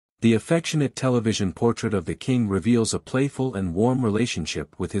The affectionate television portrait of the king reveals a playful and warm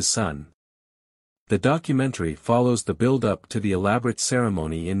relationship with his son. The documentary follows the build-up to the elaborate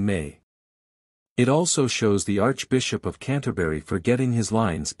ceremony in May. It also shows the Archbishop of Canterbury forgetting his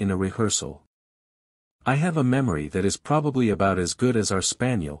lines in a rehearsal. "I have a memory that is probably about as good as our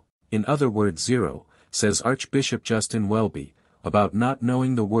spaniel, in other words 0, says Archbishop Justin Welby, about not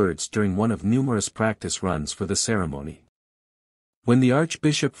knowing the words during one of numerous practice runs for the ceremony. When the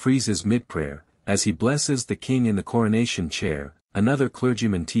Archbishop freezes mid-prayer, as he blesses the king in the coronation chair, another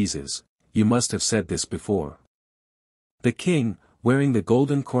clergyman teases, "You must have said this before." The king, wearing the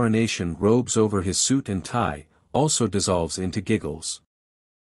golden coronation robes over his suit and tie, also dissolves into giggles.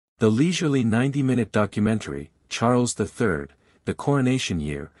 The leisurely 90-minute documentary, Charles III, The Coronation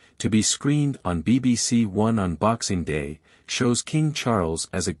Year, to be screened on BBC One on Boxing Day, shows King Charles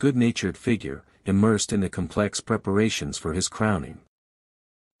as a good-natured figure, immersed in the complex preparations for his crowning.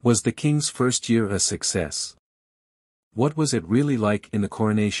 Was the king's first year a success? What was it really like in the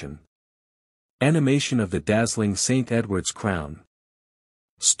coronation? Animation of the dazzling St. Edward's crown.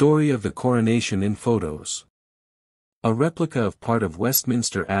 Story of the coronation in photos. A replica of part of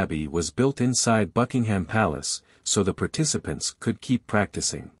Westminster Abbey was built inside Buckingham Palace, so the participants could keep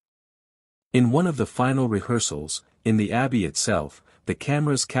practicing. In one of the final rehearsals, in the Abbey itself, the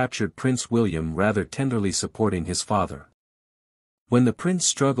cameras captured Prince William rather tenderly supporting his father. When the prince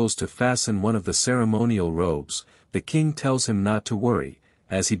struggles to fasten one of the ceremonial robes, the king tells him not to worry,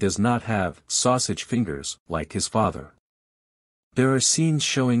 as he does not have sausage fingers like his father. There are scenes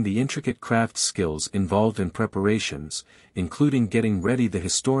showing the intricate craft skills involved in preparations, including getting ready the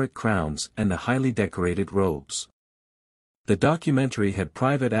historic crowns and the highly decorated robes. The documentary had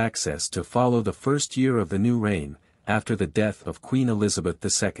private access to follow the first year of the new reign, after the death of Queen Elizabeth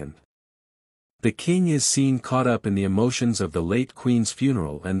II. The king is seen caught up in the emotions of the late queen's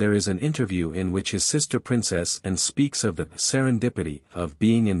funeral, and there is an interview in which his sister Princess Anne speaks of the serendipity of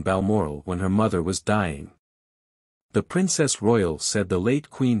being in Balmoral when her mother was dying. The Princess Royal said the late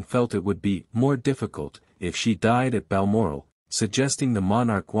queen felt it would be more difficult if she died at Balmoral, suggesting the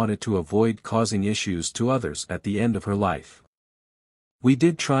monarch wanted to avoid causing issues to others at the end of her life. "We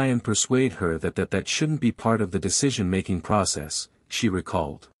did try and persuade her that shouldn't be part of the decision-making process," she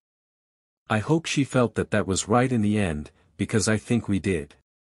recalled. "I hope she felt that was right in the end, because I think we did."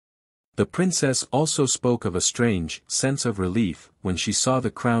 The princess also spoke of a strange sense of relief when she saw the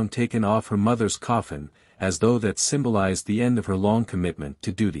crown taken off her mother's coffin, as though that symbolized the end of her long commitment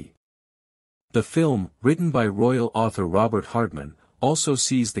to duty. The film, written by royal author Robert Hardman, also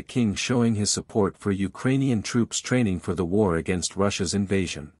sees the king showing his support for Ukrainian troops training for the war against Russia's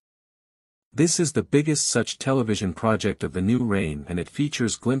invasion. This is the biggest such television project of the new reign, and it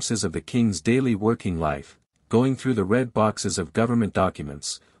features glimpses of the king's daily working life, going through the red boxes of government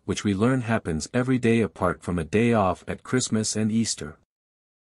documents, which we learn happens every day apart from a day off at Christmas and Easter.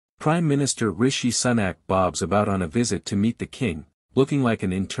 Prime Minister Rishi Sunak bobs about on a visit to meet the king, looking like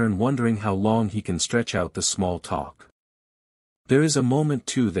an intern wondering how long he can stretch out the small talk. There is a moment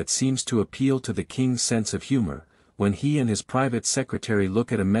too that seems to appeal to the king's sense of humor, when he and his private secretary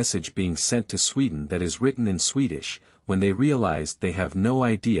look at a message being sent to Sweden that is written in Swedish, when they realize they have no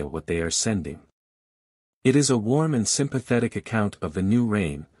idea what they are sending. It is a warm and sympathetic account of the new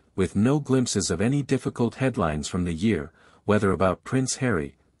reign, with no glimpses of any difficult headlines from the year, whether about Prince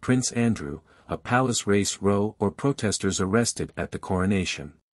Harry, Prince Andrew, a palace race row or protesters arrested at the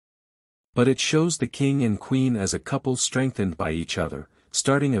coronation. But it shows the king and queen as a couple strengthened by each other,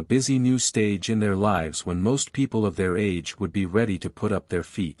 starting a busy new stage in their lives when most people of their age would be ready to put up their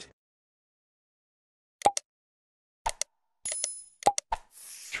feet.